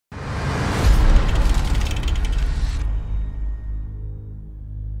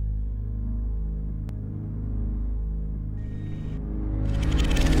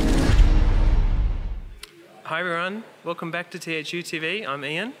Hi everyone, welcome back to THU TV. I'm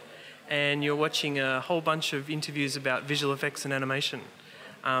Ian, and you're watching a whole bunch of interviews about visual effects and animation.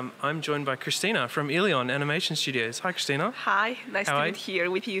 I'm joined by Cristina from Ilion Animation Studios. Hi Cristina. Hi, nice to be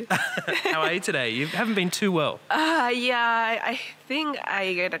here with you. How are you today? You haven't been too well. Yeah, I think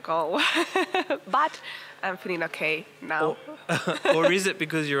I get a call, but I'm feeling okay now. Or is it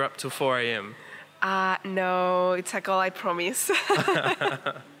because you're up till 4 a.m? No, it's a call, I promise.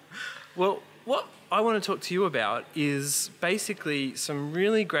 Well, what I want to talk to you about is basically some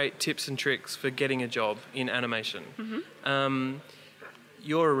really great tips and tricks for getting a job in animation. Mm-hmm.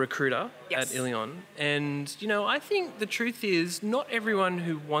 You're a recruiter at Ilion, and I think the truth is not everyone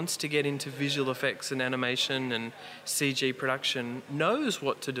who wants to get into visual effects and animation and CG production knows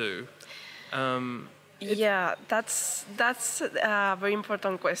what to do. Yeah, that's a very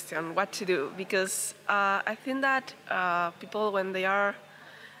important question, what to do, because I think that people, when they are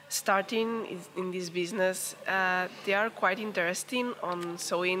starting in this business, they are quite interested on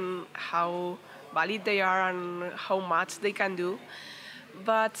showing how valid they are and how much they can do.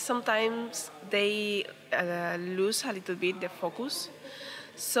 But sometimes they lose a little bit the focus.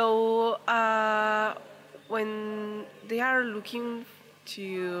 So when they are looking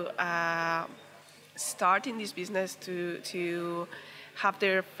to start in this business, to have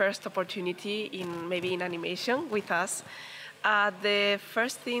their first opportunity maybe in animation with us, the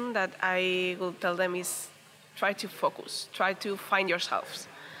first thing that I will tell them is try to focus, try to find yourselves.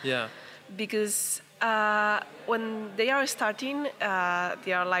 Yeah. Because when they are starting,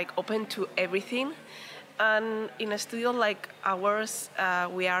 they are like open to everything, and in a studio like ours,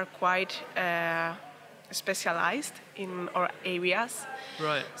 we are quite specialized in our areas.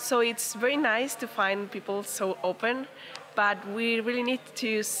 Right. So it's very nice to find people so open, but we really need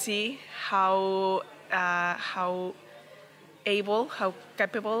to see how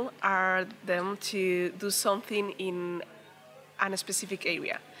capable are them to do something in a specific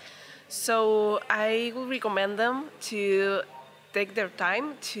area. So I would recommend them to take their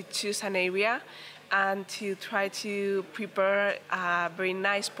time to choose an area and to try to prepare a very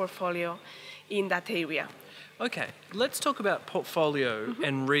nice portfolio in that area. Okay, let's talk about portfolio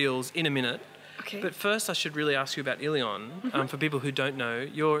and reels in a minute. Okay. But first I should really ask you about Ilion. For people who don't know,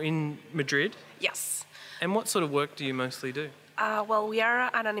 you're in Madrid. Yes. And what sort of work do you mostly do? Well, we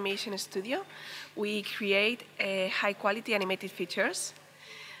are an animation studio. We create high-quality animated features.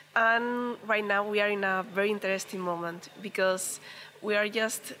 And right now we are in a very interesting moment because we are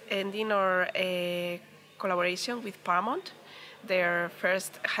just ending our collaboration with Paramount, their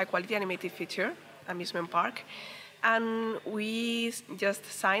first high-quality animated feature, amusement park. And we just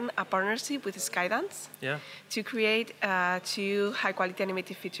signed a partnership with Skydance to create 2 high-quality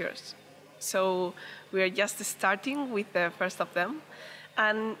animated features. So we are just starting with the first of them.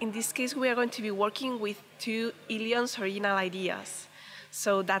 And in this case, we are going to be working with 2 Ilion's original ideas.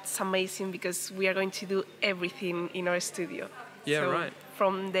 So that's amazing because we are going to do everything in our studio. Yeah, so right.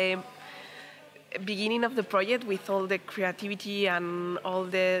 From the beginning of the project with all the creativity and all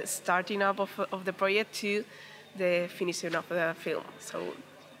the starting up of the project to the finishing of the film. So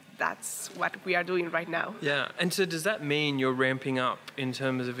that's what we are doing right now. Yeah, and so does that mean you're ramping up in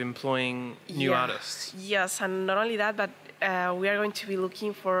terms of employing new artists? Yes, and not only that, but we are going to be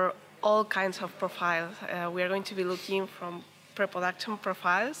looking for all kinds of profiles. We are going to be looking from pre-production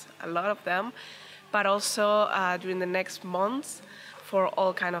profiles, a lot of them, but also during the next months for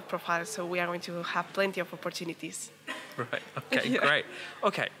all kinds of profiles. So we are going to have plenty of opportunities. Right, okay, great.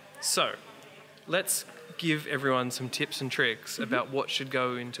 Okay, so let's give everyone some tips and tricks about what should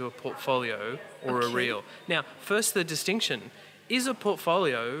go into a portfolio or a reel. Now, first the distinction. Is a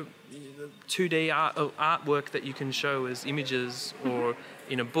portfolio 2D artwork that you can show as images or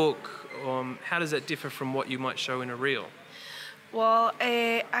in a book? How does that differ from what you might show in a reel? Well,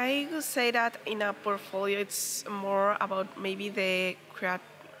 I would say that in a portfolio it's more about maybe the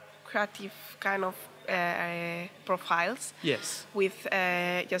creative kind of profiles. Yes. With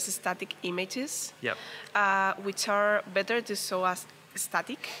just static images. Yep. Which are better to show as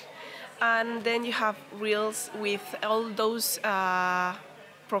static. And then you have reels with all those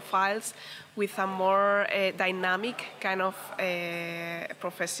profiles with a more dynamic kind of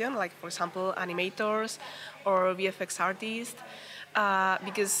profession, like for example animators or VFX artists,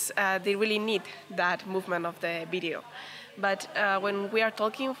 because they really need that movement of the video. But when we are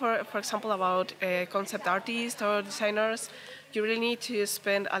talking, for example, about concept artists or designers, you really need to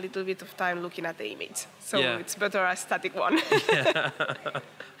spend a little bit of time looking at the image. So it's better a static one.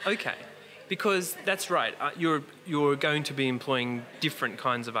 Okay. Because that's right. You're going to be employing different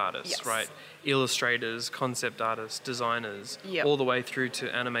kinds of artists, Yes. right? Illustrators, concept artists, designers, Yep. all the way through to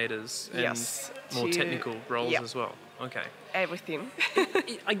animators and Yes, more to- technical roles yep. as well. Okay. Everything.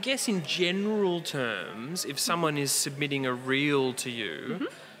 I guess in general terms, if someone is submitting a reel to you,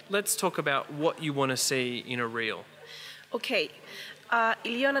 let's talk about what you want to see in a reel. Okay.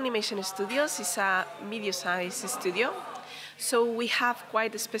 Ilion Animation Studios is a medium-sized studio. So we have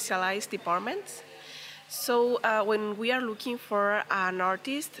quite specialized departments. So when we are looking for an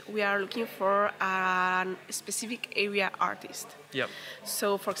artist, we are looking for a specific area artist. Yep.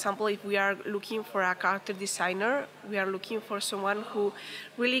 So, for example, if we are looking for a character designer, we are looking for someone who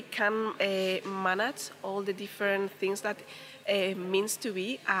really can manage all the different things that means to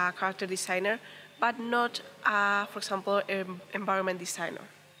be a character designer, but not, for example, environment designer.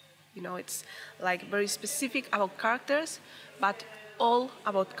 You know, it's like very specific about characters, but all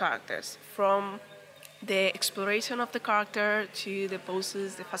about characters, from the exploration of the character to the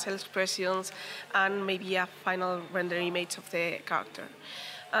poses, the facial expressions, and maybe a final render image of the character.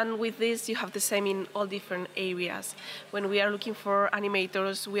 And with this, you have the same in all different areas. When we are looking for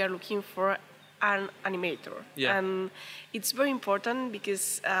animators, we are looking for an animator. Yeah. And it's very important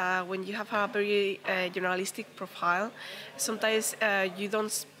because when you have a very journalistic profile, sometimes you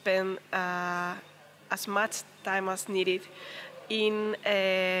don't spend as much time as needed in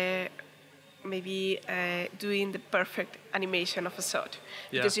maybe doing the perfect animation of a shot.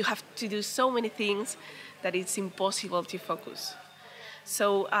 Yeah. Because you have to do so many things that it's impossible to focus.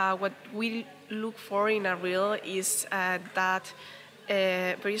 So what we look for in a reel is that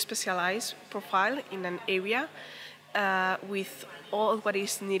very specialized profile in an area with all what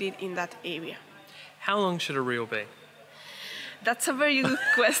is needed in that area. How long should a reel be? That's a very good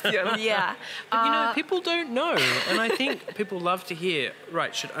question, yeah. But you know, people don't know. And I think people love to hear,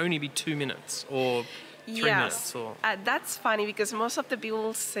 right, should only be 2 minutes or 3 minutes. Or That's funny because most of the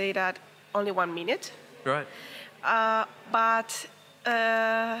people say that only 1 minute. right. But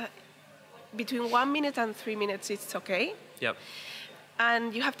between 1 minute and 3 minutes, it's okay. Yep.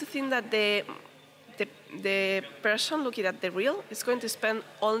 And you have to think that the person looking at the reel is going to spend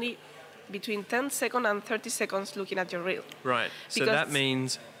only between 10 seconds and 30 seconds looking at your reel. Right. So Because that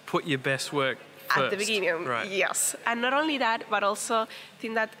means put your best work first. at the beginning, Right. yes. And not only that, but also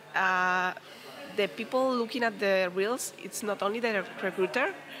think that the people looking at the reels, it's not only the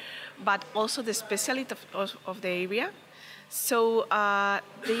recruiter, but also the specialist of the area. So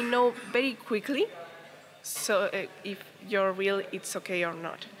they know very quickly so if your reel it's okay or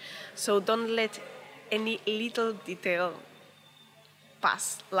not. So don't let any little detail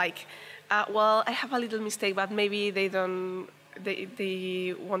pass. Like, well, I have a little mistake, but maybe they don't.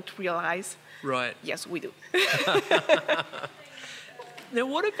 They won't realize. Right. Yes, we do. Now,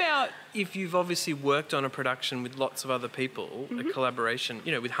 what about if you've obviously worked on a production with lots of other people, a collaboration,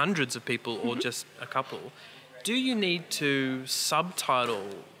 you know, with hundreds of people or just a couple? Do you need to subtitle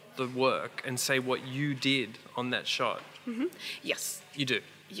the work and say what you did on that shot? Yes. You do?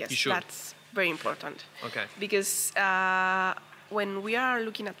 Yes, You should? that's very important. Okay. Because when we are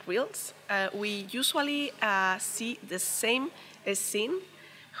looking at reels, we usually see the same scene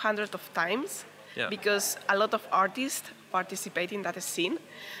hundreds of times. Yeah. Because a lot of artists participate in that scene.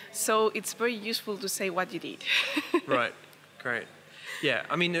 So it's very useful to say what you did. Right. Great. Yeah,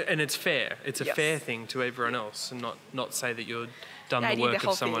 I mean, and it's fair. It's a Yes. fair thing to everyone else and not say that you've done I the did work the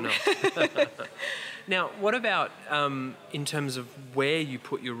whole of someone thing. else. Now, what about in terms of where you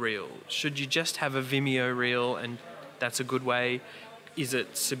put your reel? Should you just have a Vimeo reel and that's a good way? Is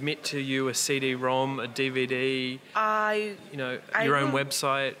it submit to you a CD-ROM, a DVD, you know, your own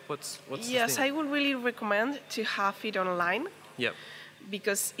website? What's the Yes, thing? I would really recommend to have it online. Yep.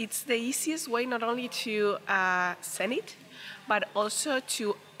 Because it's the easiest way not only to send it, but also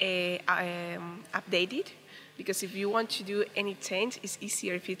to update it. Because if you want to do any change, it's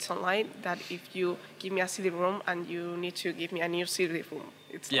easier if it's online than if you give me a CD-ROM and you need to give me a new CD-ROM.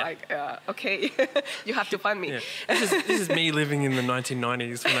 It's Yeah. like, okay, you have to find me. Yeah. This is me living in the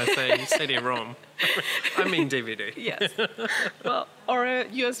 1990s when I say CD-ROM. I mean DVD. Yes. Well, or a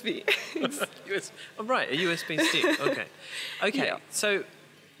USB. Oh, right, a USB stick. Okay. Okay. Yeah. So,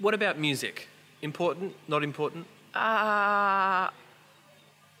 what about music? Important? Not important? I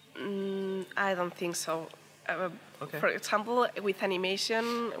don't think so. Okay. For example, with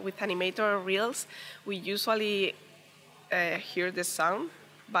animation, with animator reels, we usually hear the sound,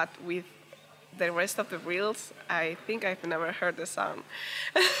 but with the rest of the reels, I think I've never heard the sound.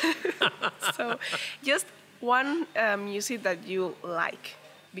 So just one music that you like,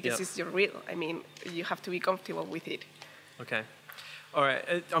 because Yep. it's your reel. I mean, you have to be comfortable with it. Okay. All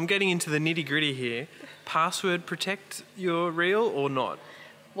right, I'm getting into the nitty-gritty here. Password protect your reel or not?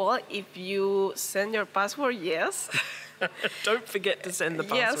 Well, if you send your password, yes. Don't forget to send the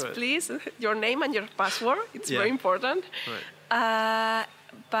password. Yes, please. Your name and your password. It's very important. Right.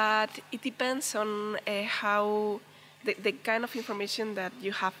 But it depends on how the kind of information that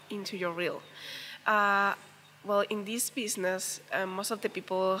you have into your reel. Well, in this business, most of the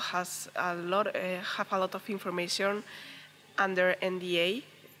people have a lot of information under NDA.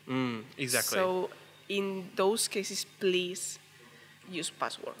 Exactly. So in those cases, please use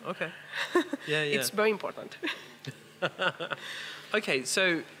password. Okay. Yeah. It's very important. Okay,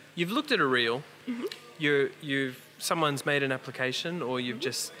 so you've looked at a reel. Someone's made an application, or you've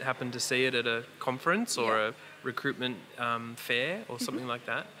just happened to see it at a conference or a recruitment fair or something like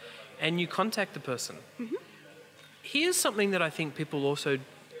that, and you contact the person. Here's something that I think people also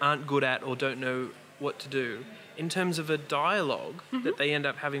aren't good at or don't know what to do in terms of a dialogue that they end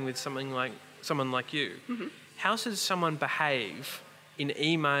up having with someone like you. How should someone behave in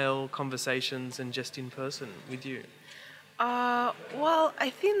email conversations and just in person with you? Well, I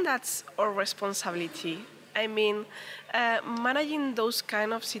think that's our responsibility. I mean, managing those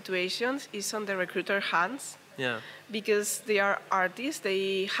kind of situations is on the recruiter's hands. Yeah. Because they are artists,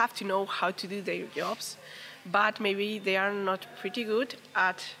 they have to know how to do their jobs, but maybe they are not pretty good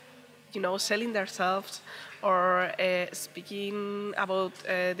at, selling themselves or speaking about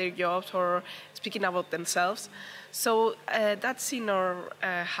their jobs or speaking about themselves. So that's in our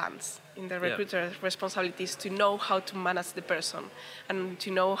hands. In the recruiter's responsibilities to know how to manage the person and to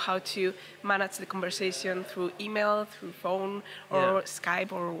know how to manage the conversation through email, through phone, or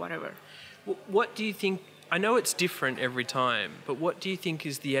Skype or whatever. What do you think? I know it's different every time, but what do you think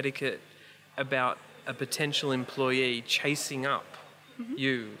is the etiquette about a potential employee chasing up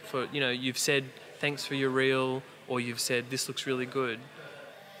you for, you've said thanks for your reel, or you've said this looks really good.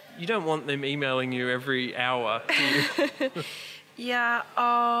 You don't want them emailing you every hour, do you? Yeah,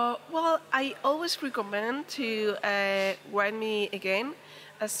 well, I always recommend to write me again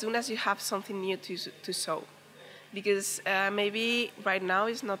as soon as you have something new to show. Because maybe right now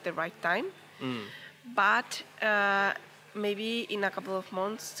is not the right time, but maybe in a couple of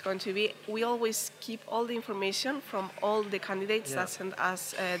months it's going to be. We always keep all the information from all the candidates that send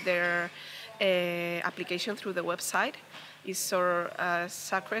us their application through the website. It's our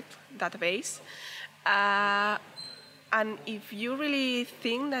sacred database. And if you really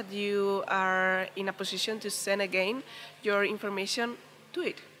think that you are in a position to send again your information, do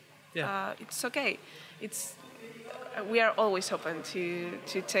it. Yeah. It's okay. We are always open to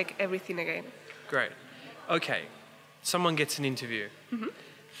check everything again. Great. Okay. Someone gets an interview.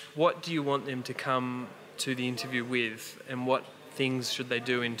 What do you want them to come to the interview with, and what things should they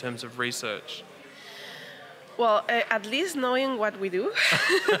do in terms of research? Well, at least knowing what we do.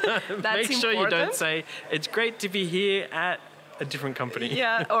 That's Make sure important. you don't say, it's great to be here at a different company.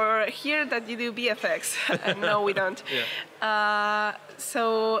 Yeah, or here that you do VFX. No, we don't.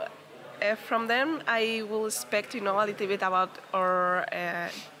 So from them, I will expect to know a little bit about our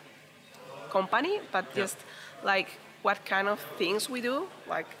company, but just like what kind of things we do.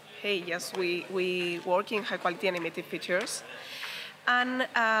 Like, hey, yes, we work in high-quality animated features. And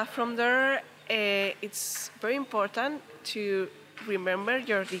from there, it's very important to remember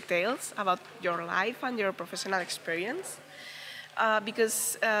your details about your life and your professional experience,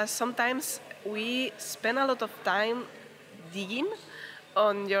 because sometimes we spend a lot of time digging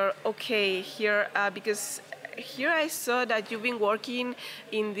on your, because here I saw that you've been working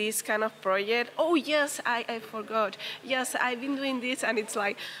in this kind of project. Oh, yes, I forgot. Yes, I've been doing this. And it's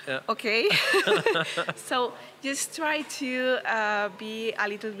like, okay. So just try to be a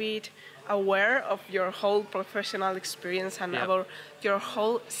little bit aware of your whole professional experience and about your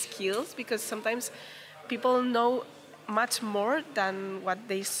whole skills, because sometimes people know much more than what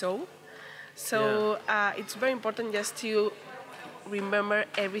they saw. So it's very important just to remember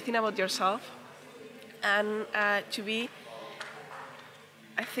everything about yourself and to be,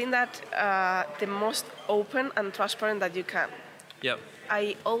 I think that the most open and transparent that you can. Yep.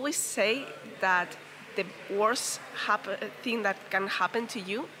 I always say that the worst thing that can happen to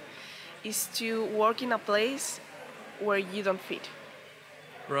you is to work in a place where you don't fit.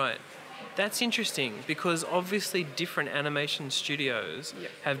 Right. That's interesting, because obviously different animation studios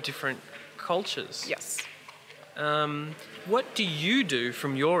have different cultures. Yes. What do you do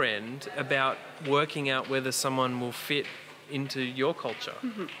from your end about working out whether someone will fit into your culture?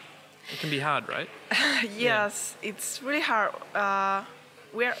 It can be hard, right? Yes, it's really hard.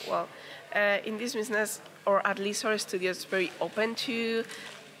 In this business, or at least our studio is very open to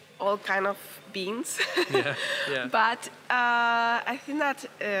all kind of beings. Yeah, yeah. But I think that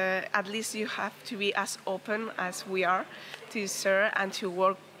at least you have to be as open as we are to share and to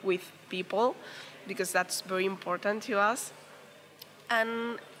work with people, because that's very important to us.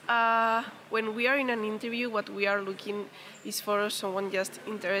 And when we are in an interview, what we are looking is for someone just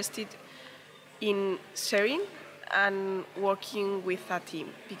interested in sharing and working with a team,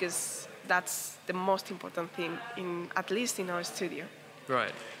 because that's the most important thing, at least in our studio.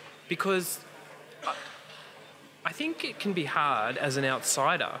 Right. Because I think it can be hard as an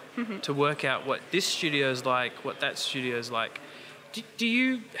outsider to work out what this studio's like, what that studio's like. Do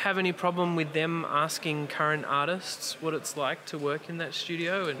you have any problem with them asking current artists what it's like to work in that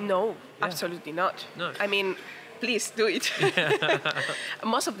studio? No, absolutely not. No. I mean, please do it.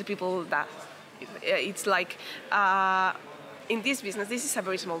 Most of the people that it's like in this business, this is a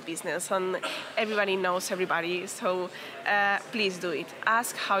very small business and everybody knows everybody. So please do it.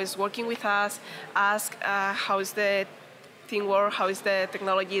 Ask how it's working with us. Ask how is the thing work, how is the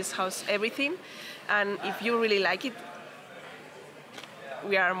technologies, how's everything. And if you really like it,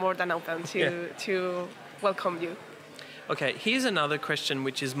 we are more than open to welcome you. Okay, here's another question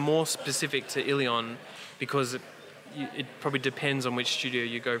which is more specific to Ilion, because it probably depends on which studio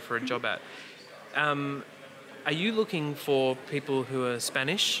you go for a job at. Are you looking for people who are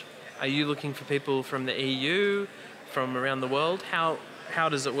Spanish? Are you looking for people from the EU, from around the world? How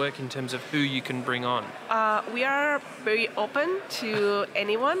does it work in terms of who you can bring on? We are very open to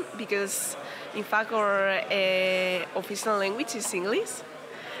anyone, because in fact our official language is English.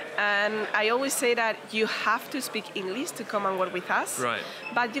 And I always say that you have to speak English to come and work with us. Right.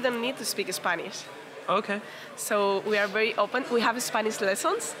 But you don't need to speak Spanish. Okay. So we are very open. We have Spanish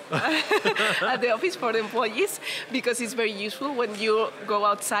lessons at the office for the employees, because it's very useful when you go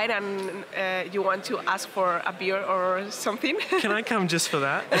outside and you want to ask for a beer or something. Can I come just for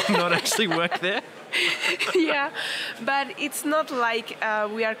that and not actually work there? Yeah, but it's not like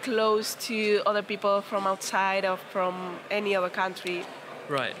we are close to other people from outside or from any other country.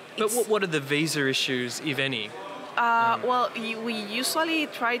 Right. But what are the visa issues, if any? Well, we usually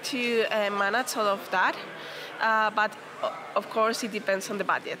try to manage all of that, but of course it depends on the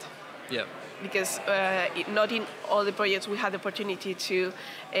budget. Yeah. Because not in all the projects we had the opportunity to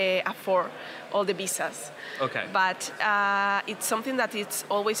afford all the visas. Okay. But it's something that it's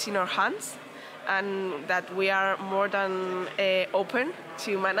always in our hands, and that we are more than open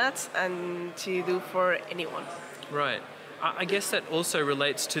to manage and to do for anyone. Right. I guess that also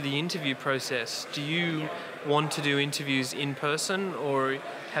relates to the interview process. Do you want to do interviews in person, or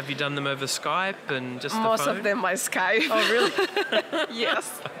have you done them over Skype and just the phone? Most of them by Skype. Oh, really?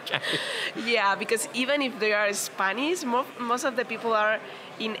 Yes. Okay. Yeah, because even if they are Spanish, most of the people are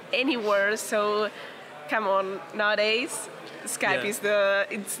in anywhere. So, come on, nowadays Skype is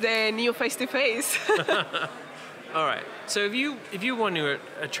the new face-to-face. All right. So if you want to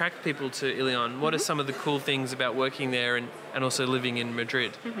attract people to Ilion, what are some of the cool things about working there and also living in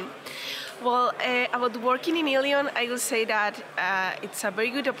Madrid? Well, about working in Ilion, I will say that it's a very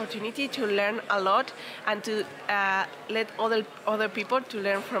good opportunity to learn a lot and to let other people to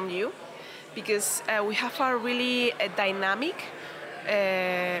learn from you, because we have a really dynamic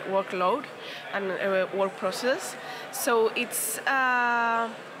workload and work process. So it's a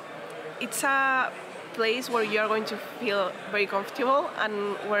place where you are going to feel very comfortable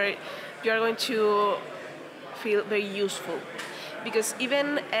and where you are going to feel very useful. Because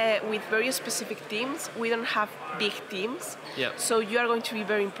even with very specific teams, we don't have big teams. Yeah. So you are going to be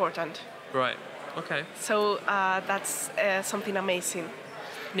very important. Right. Okay. So that's something amazing.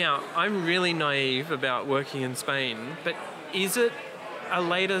 Now, I'm really naive about working in Spain, but is it a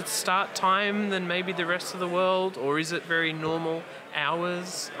later start time than maybe the rest of the world, or is it very normal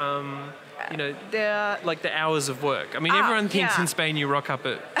hours? Like the hours of work. I mean, everyone thinks in Spain you rock up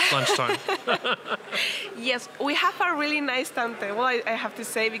at lunchtime. Yes, we have a really nice timetable, I have to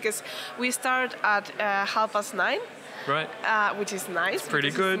say, because we start at 9:30. Right. Which is nice.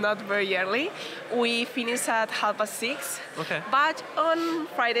 Pretty good. It's not very early. We finish at 6:30. Okay. But on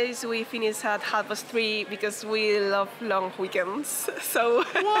Fridays we finish at 3:30 because we love long weekends. So.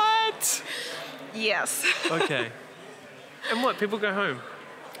 What? Yes. Okay. And what? People go home?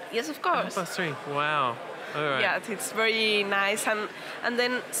 Yes, of course. 3:30. Wow. All right. Yeah, it's very nice, and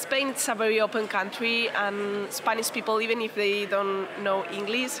then Spain is a very open country, and Spanish people, even if they don't know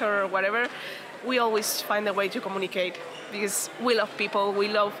English or whatever, we always find a way to communicate, because we love people, we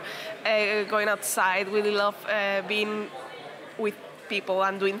love going outside, we love being with people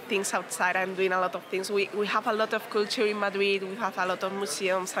and doing things outside and doing a lot of things. We have a lot of culture in Madrid, we have a lot of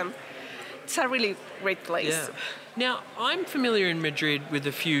museums, and it's a really great place. Yeah. Now, I'm familiar in Madrid with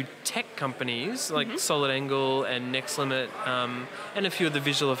a few tech companies like Solid Angle and Next Limit, and a few of the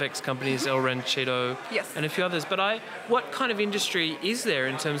visual effects companies, El Ranchito, Yes. and a few others. But what kind of industry is there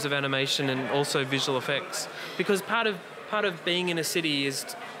in terms of animation and also visual effects? Because part of being in a city is,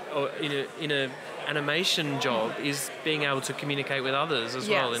 or in a animation job, is being able to communicate with others as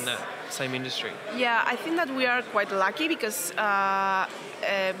well in that same industry. Yeah, I think that we are quite lucky because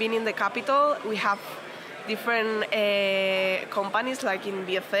being in the capital, we have different companies like in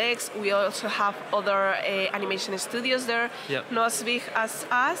VFX. We also have other animation studios there, not as big as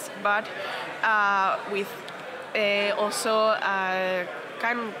us, but with also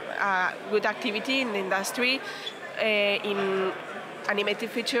kind of good activity in the industry, in animated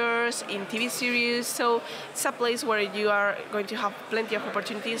features, in TV series. So it's a place where you are going to have plenty of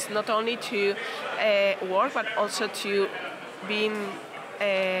opportunities, not only to work, but also to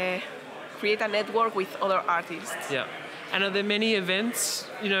create a network with other artists. Yeah. And are there many events,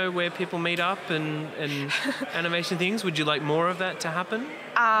 where people meet up and animation things? Would you like more of that to happen?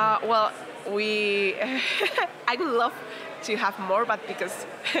 Well, I would love to have more, but because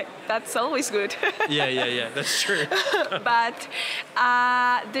that's always good. Yeah, that's true. But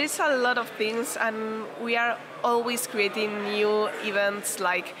there's a lot of things, and we are always creating new events.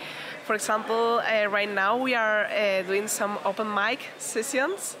 Like, for example, right now we are doing some open mic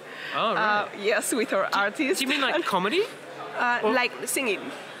sessions. Oh, right. Yes, with our artists. Do you mean like comedy? Like singing.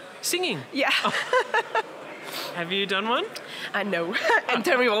 Singing? Yeah. Oh. Have you done one? No, I'm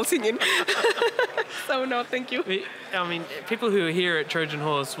terrible singing. So no, thank you. I mean, people who are here at Trojan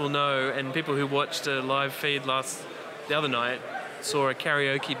Horse will know, and people who watched a live feed the other night saw a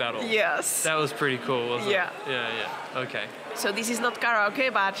karaoke battle. Yes. That was pretty cool, wasn't Yeah. it? Yeah. Okay. So this is not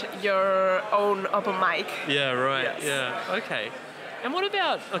karaoke, but your own open mic. Yeah, right. Yes. Yeah. Okay. And what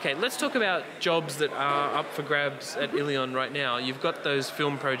about, let's talk about jobs that are up for grabs at Ilion right now. You've got those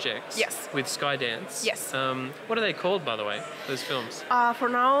film projects with Skydance. Yes. What are they called, by the way, those films? For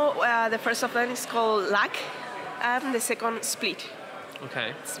now, the first of them is called Lack, and the second Split.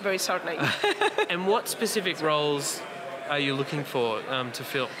 Okay. It's a very short name. And what specific roles are you looking for to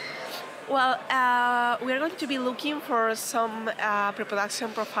fill? Well, we are going to be looking for some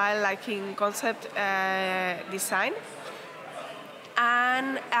pre-production profile, like in concept design.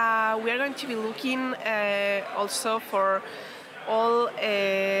 And we are going to be looking also for all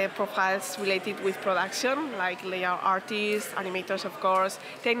profiles related with production, like layout artists, animators, of course,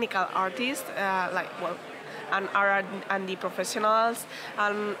 technical artists, and R&D professionals,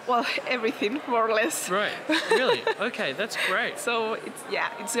 and everything more or less. Right. Really? Okay, that's great. So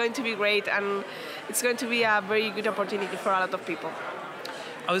it's going to be great, and it's going to be a very good opportunity for a lot of people.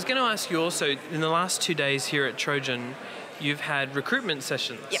 I was going to ask you also, in the last 2 days here at Trojan, you've had recruitment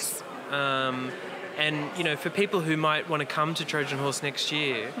sessions. Yes. And, for people who might want to come to Trojan Horse next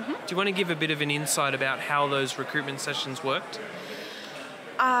year, do you want to give a bit of an insight about how those recruitment sessions worked?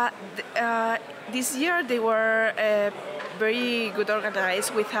 This year they were very good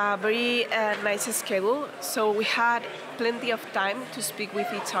organized with a very nice schedule. So we had plenty of time to speak with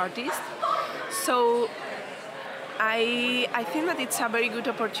each artist. So I think that it's a very good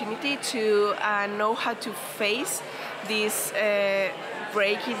opportunity to know how to face this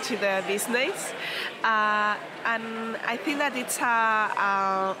break into the business. And I think that it's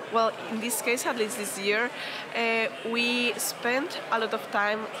in this case, at least this year, we spent a lot of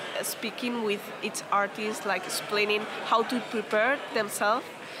time speaking with each artist, like explaining how to prepare themselves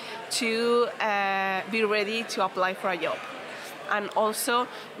to be ready to apply for a job. And also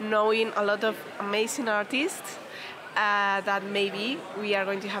knowing a lot of amazing artists that maybe we are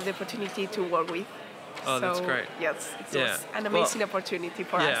going to have the opportunity to work with. Oh, that's great. Yes, it was an amazing opportunity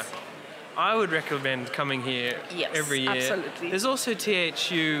for us. I would recommend coming here every year. Absolutely. There's also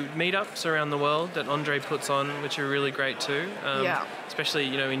THU meetups around the world that Andre puts on, which are really great too. Especially,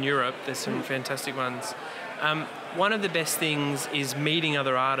 in Europe, there's some fantastic ones. One of the best things is meeting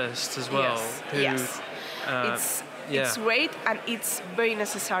other artists as well. It's great, and it's very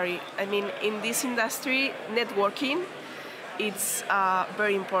necessary. I mean, in this industry, networking, it's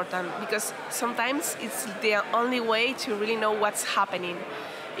very important, because sometimes it's the only way to really know what's happening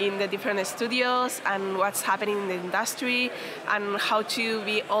in the different studios and what's happening in the industry, and how to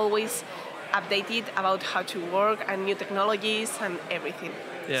be always updated about how to work and new technologies and everything.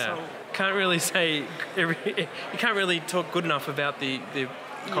 Yeah, can't really say you can't really talk good enough about the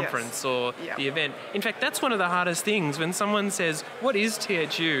conference or the event. In fact, that's one of the hardest things. When someone says, "What is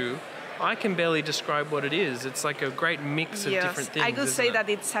THU?" I can barely describe what it is. It's like a great mix of different things. I could say that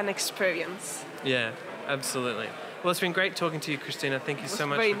it's an experience. Yeah, absolutely. Well, it's been great talking to you, Cristina. Thank you so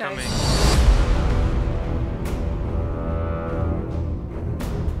much very for nice. coming.